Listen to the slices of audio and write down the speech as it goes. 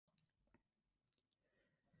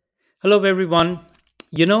Hello, everyone.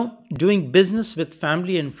 Doing business with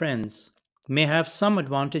family and friends may have some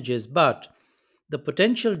advantages, but the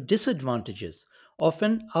potential disadvantages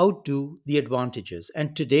often outdo the advantages.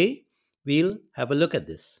 And today, we'll have a look at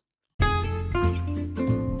this.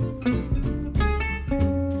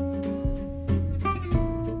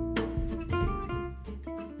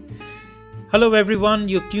 Hello, everyone.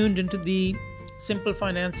 You've tuned into the Simple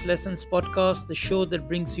Finance Lessons podcast, the show that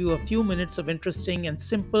brings you a few minutes of interesting and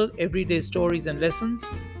simple everyday stories and lessons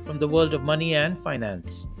from the world of money and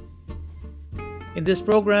finance. In this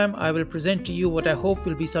program, I will present to you what I hope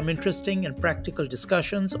will be some interesting and practical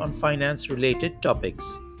discussions on finance related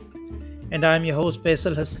topics. And I'm your host,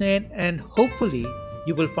 Faisal Hasnain, and hopefully,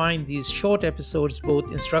 you will find these short episodes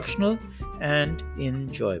both instructional and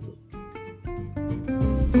enjoyable.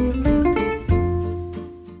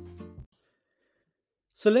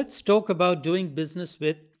 So, let's talk about doing business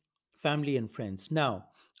with family and friends. Now,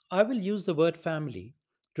 I will use the word family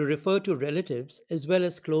to refer to relatives as well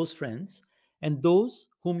as close friends and those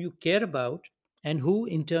whom you care about and who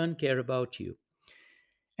in turn care about you.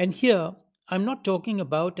 And here, I'm not talking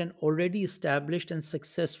about an already established and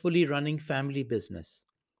successfully running family business.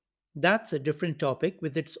 That's a different topic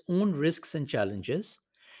with its own risks and challenges,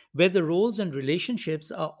 where the roles and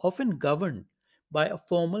relationships are often governed by a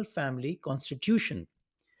formal family constitution.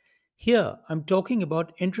 Here, I'm talking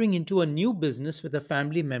about entering into a new business with a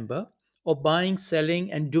family member or buying,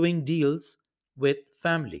 selling, and doing deals with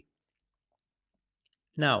family.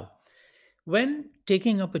 Now, when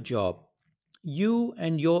taking up a job, you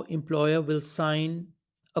and your employer will sign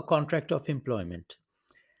a contract of employment,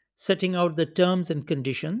 setting out the terms and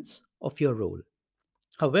conditions of your role.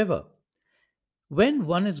 However, when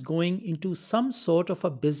one is going into some sort of a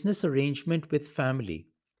business arrangement with family,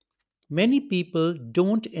 many people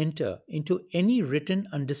don't enter into any written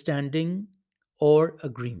understanding or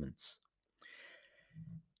agreements.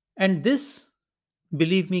 And this,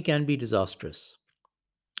 believe me, can be disastrous.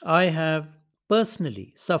 I have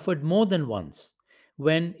personally suffered more than once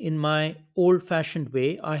when, in my old fashioned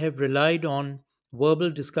way, I have relied on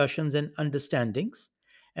verbal discussions and understandings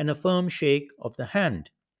and a firm shake of the hand.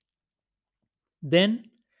 Then,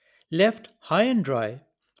 left high and dry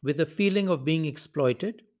with a feeling of being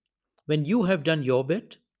exploited, when you have done your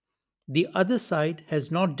bit, the other side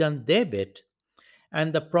has not done their bit,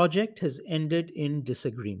 and the project has ended in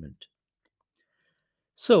disagreement.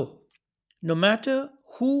 So, no matter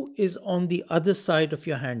who is on the other side of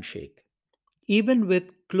your handshake, even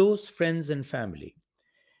with close friends and family,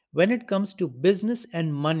 when it comes to business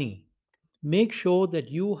and money, make sure that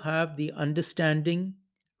you have the understanding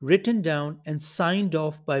written down and signed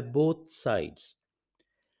off by both sides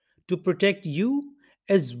to protect you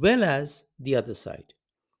as well as the other side.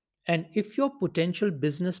 And if your potential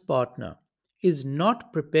business partner is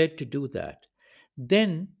not prepared to do that,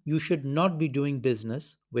 then you should not be doing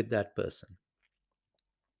business with that person.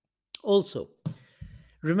 Also,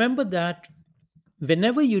 remember that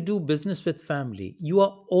whenever you do business with family, you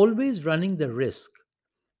are always running the risk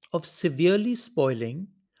of severely spoiling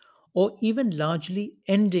or even largely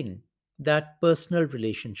ending that personal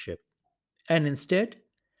relationship and instead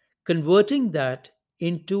converting that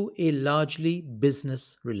into a largely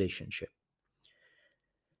business relationship.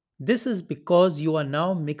 This is because you are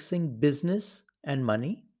now mixing business and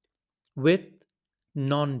money with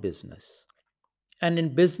non business. And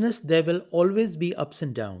in business, there will always be ups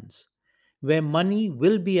and downs, where money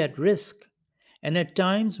will be at risk, and at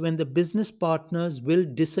times when the business partners will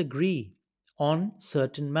disagree on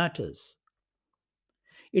certain matters.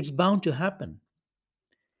 It's bound to happen.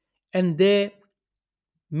 And there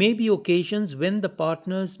may be occasions when the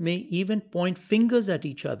partners may even point fingers at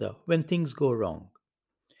each other when things go wrong.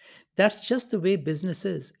 That's just the way business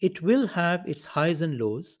is. It will have its highs and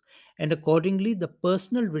lows, and accordingly, the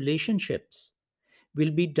personal relationships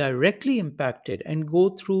will be directly impacted and go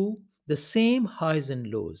through the same highs and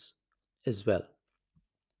lows as well.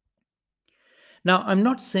 Now, I'm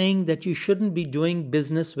not saying that you shouldn't be doing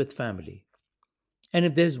business with family. And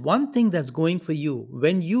if there's one thing that's going for you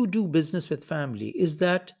when you do business with family, is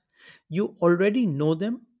that you already know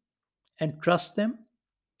them and trust them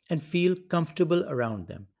and feel comfortable around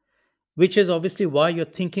them, which is obviously why you're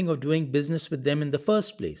thinking of doing business with them in the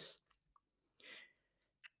first place.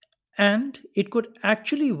 And it could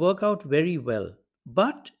actually work out very well.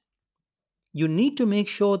 But you need to make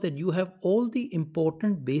sure that you have all the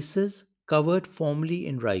important bases covered formally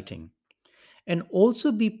in writing. And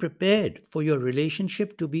also be prepared for your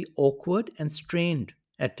relationship to be awkward and strained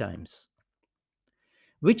at times.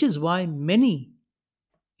 Which is why many,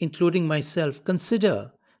 including myself,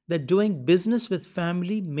 consider that doing business with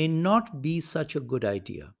family may not be such a good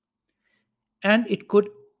idea. and it could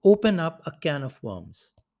open up a can of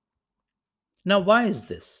worms. Now, why is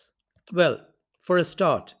this? Well, for a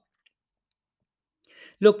start,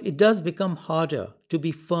 look, it does become harder to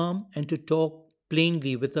be firm and to talk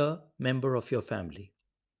plainly with a member of your family.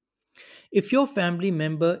 If your family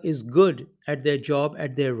member is good at their job,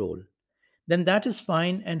 at their role, then that is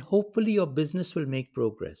fine and hopefully your business will make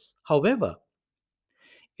progress. However,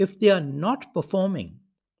 if they are not performing,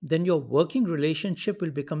 then your working relationship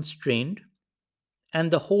will become strained and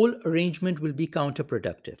the whole arrangement will be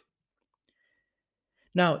counterproductive.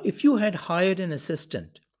 Now, if you had hired an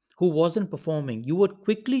assistant who wasn't performing, you would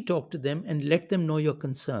quickly talk to them and let them know your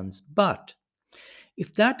concerns. But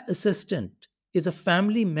if that assistant is a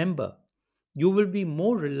family member, you will be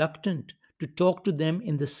more reluctant to talk to them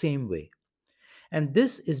in the same way. And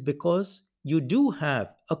this is because you do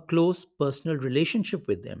have a close personal relationship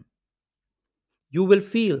with them. You will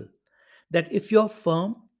feel that if you're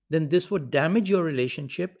firm, then this would damage your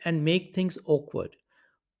relationship and make things awkward,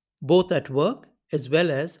 both at work as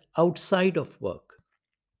well as outside of work.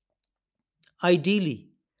 Ideally,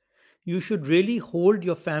 you should really hold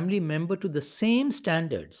your family member to the same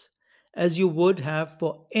standards as you would have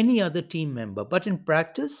for any other team member. But in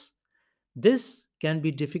practice, this can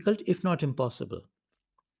be difficult, if not impossible.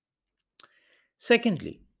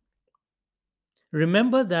 Secondly,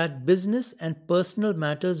 remember that business and personal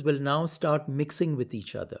matters will now start mixing with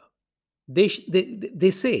each other.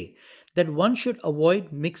 They say that one should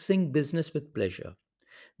avoid mixing business with pleasure,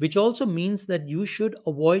 which also means that you should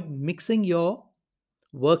avoid mixing your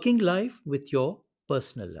working life with your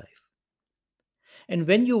personal life. And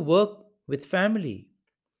when you work with family,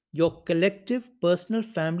 your collective personal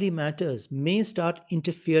family matters may start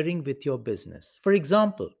interfering with your business. For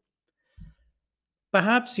example,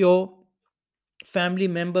 perhaps your family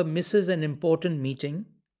member misses an important meeting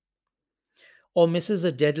or misses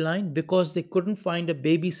a deadline because they couldn't find a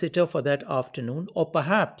babysitter for that afternoon, or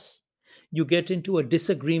perhaps you get into a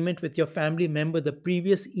disagreement with your family member the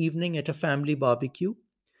previous evening at a family barbecue,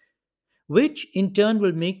 which in turn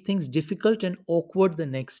will make things difficult and awkward the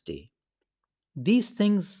next day. These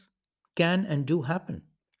things can and do happen.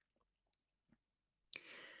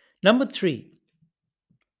 Number three,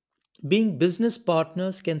 being business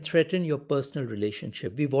partners can threaten your personal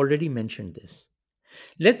relationship. We've already mentioned this.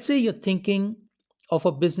 Let's say you're thinking of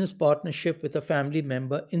a business partnership with a family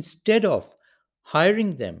member instead of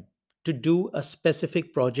hiring them to do a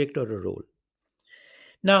specific project or a role.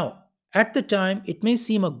 Now, at the time, it may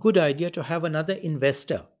seem a good idea to have another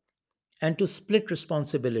investor and to split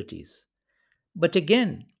responsibilities. But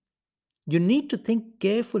again, you need to think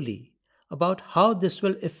carefully about how this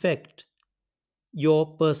will affect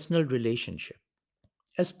your personal relationship.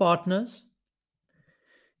 As partners,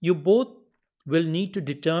 you both will need to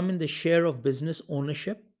determine the share of business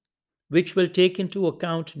ownership, which will take into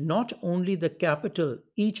account not only the capital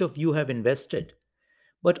each of you have invested,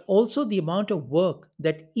 but also the amount of work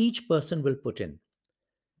that each person will put in.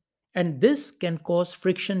 And this can cause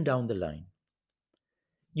friction down the line.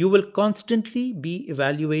 You will constantly be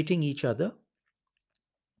evaluating each other.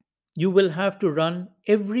 You will have to run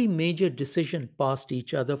every major decision past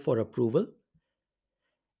each other for approval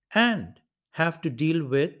and have to deal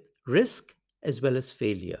with risk as well as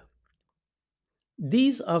failure.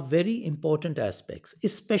 These are very important aspects,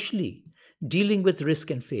 especially dealing with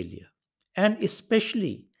risk and failure. And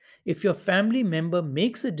especially if your family member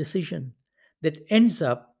makes a decision that ends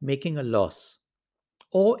up making a loss,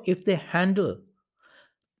 or if they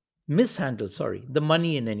mishandle, the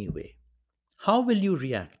money in any way. How will you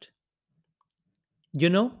react? You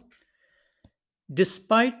know,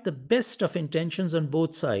 despite the best of intentions on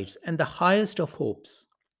both sides and the highest of hopes,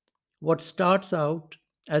 what starts out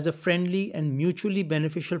as a friendly and mutually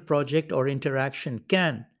beneficial project or interaction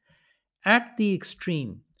can, at the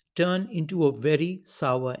extreme, turn into a very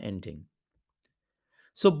sour ending.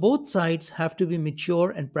 So both sides have to be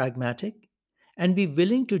mature and pragmatic and be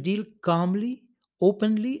willing to deal calmly,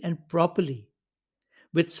 openly, and properly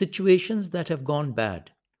with situations that have gone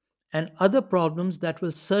bad and other problems that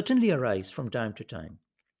will certainly arise from time to time.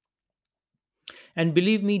 And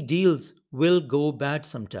believe me, deals will go bad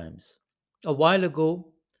sometimes. A while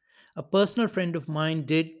ago, a personal friend of mine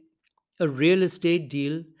did a real estate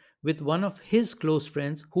deal with one of his close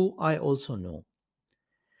friends who I also know.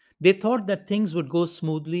 They thought that things would go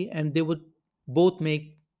smoothly and they would both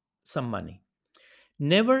make some money,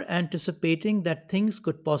 never anticipating that things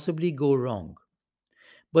could possibly go wrong.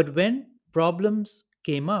 But when problems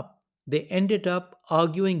came up, they ended up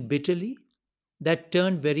arguing bitterly that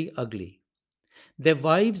turned very ugly. Their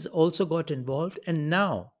wives also got involved, and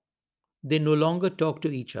now they no longer talk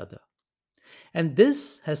to each other. And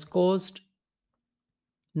this has caused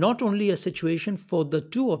not only a situation for the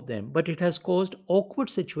two of them, but it has caused awkward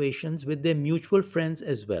situations with their mutual friends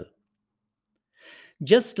as well.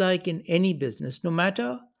 Just like in any business, no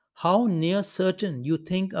matter how near certain you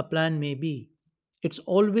think a plan may be, it's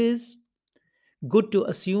always good to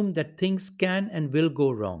assume that things can and will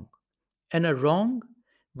go wrong. And a wrong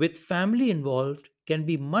with family involved can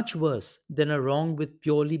be much worse than a wrong with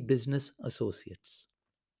purely business associates.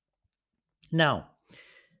 Now,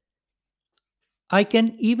 I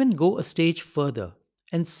can even go a stage further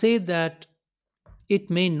and say that it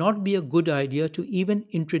may not be a good idea to even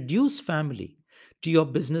introduce family to your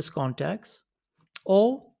business contacts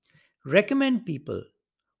or recommend people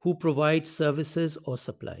who provide services or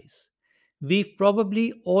supplies. We've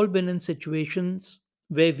probably all been in situations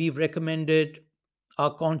where we've recommended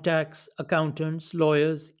our contacts, accountants,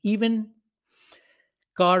 lawyers, even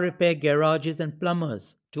car repair garages and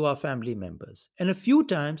plumbers to our family members. And a few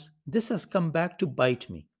times this has come back to bite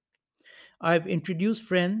me. I've introduced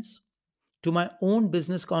friends to my own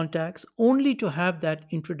business contacts only to have that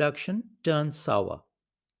introduction turn sour.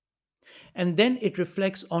 And then it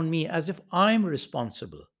reflects on me as if I'm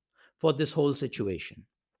responsible for this whole situation.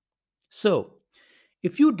 So,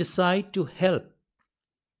 if you decide to help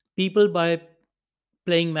people by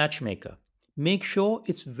playing matchmaker, make sure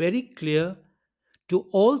it's very clear to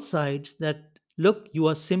all sides that look, you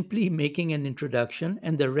are simply making an introduction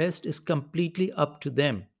and the rest is completely up to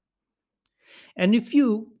them. And if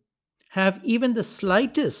you have even the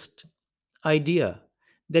slightest idea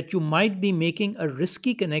that you might be making a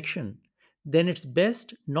risky connection, then it's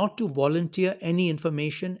best not to volunteer any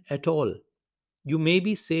information at all. You may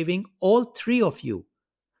be saving all three of you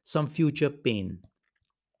some future pain.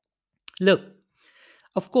 Look,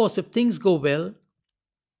 of course, if things go well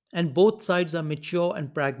and both sides are mature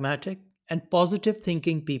and pragmatic and positive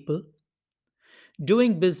thinking people,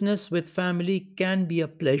 doing business with family can be a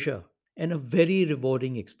pleasure and a very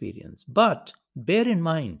rewarding experience. But bear in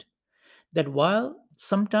mind that while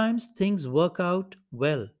sometimes things work out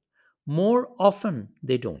well, more often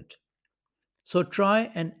they don't. So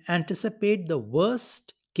try and anticipate the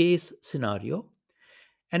worst case scenario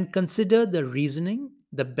and consider the reasoning,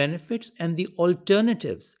 the benefits, and the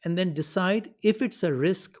alternatives, and then decide if it's a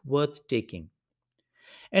risk worth taking.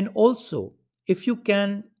 And also, if you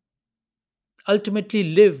can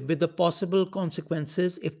ultimately live with the possible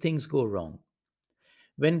consequences if things go wrong.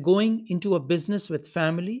 When going into a business with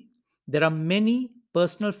family, there are many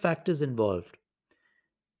personal factors involved,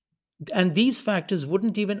 and these factors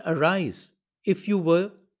wouldn't even arise if you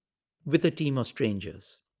were with a team of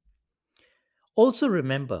strangers. Also,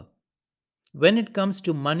 remember when it comes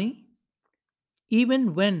to money,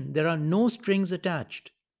 even when there are no strings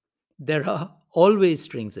attached, there are always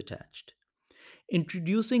strings attached.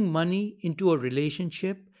 Introducing money into a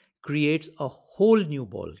relationship creates a whole new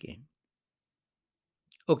ball game.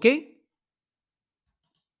 Okay?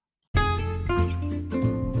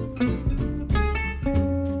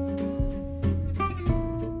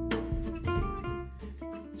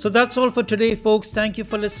 So that's all for today, folks. Thank you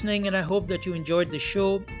for listening, and I hope that you enjoyed the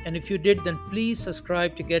show. And if you did, then please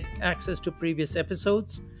subscribe to get access to previous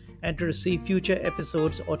episodes and to receive future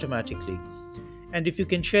episodes automatically. And if you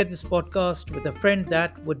can share this podcast with a friend,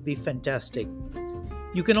 that would be fantastic.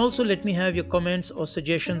 You can also let me have your comments or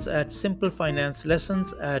suggestions at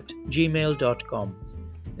simplefinancalessons@gmail.com.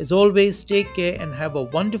 As always, take care and have a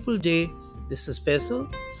wonderful day. This is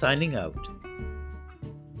Faisal signing out.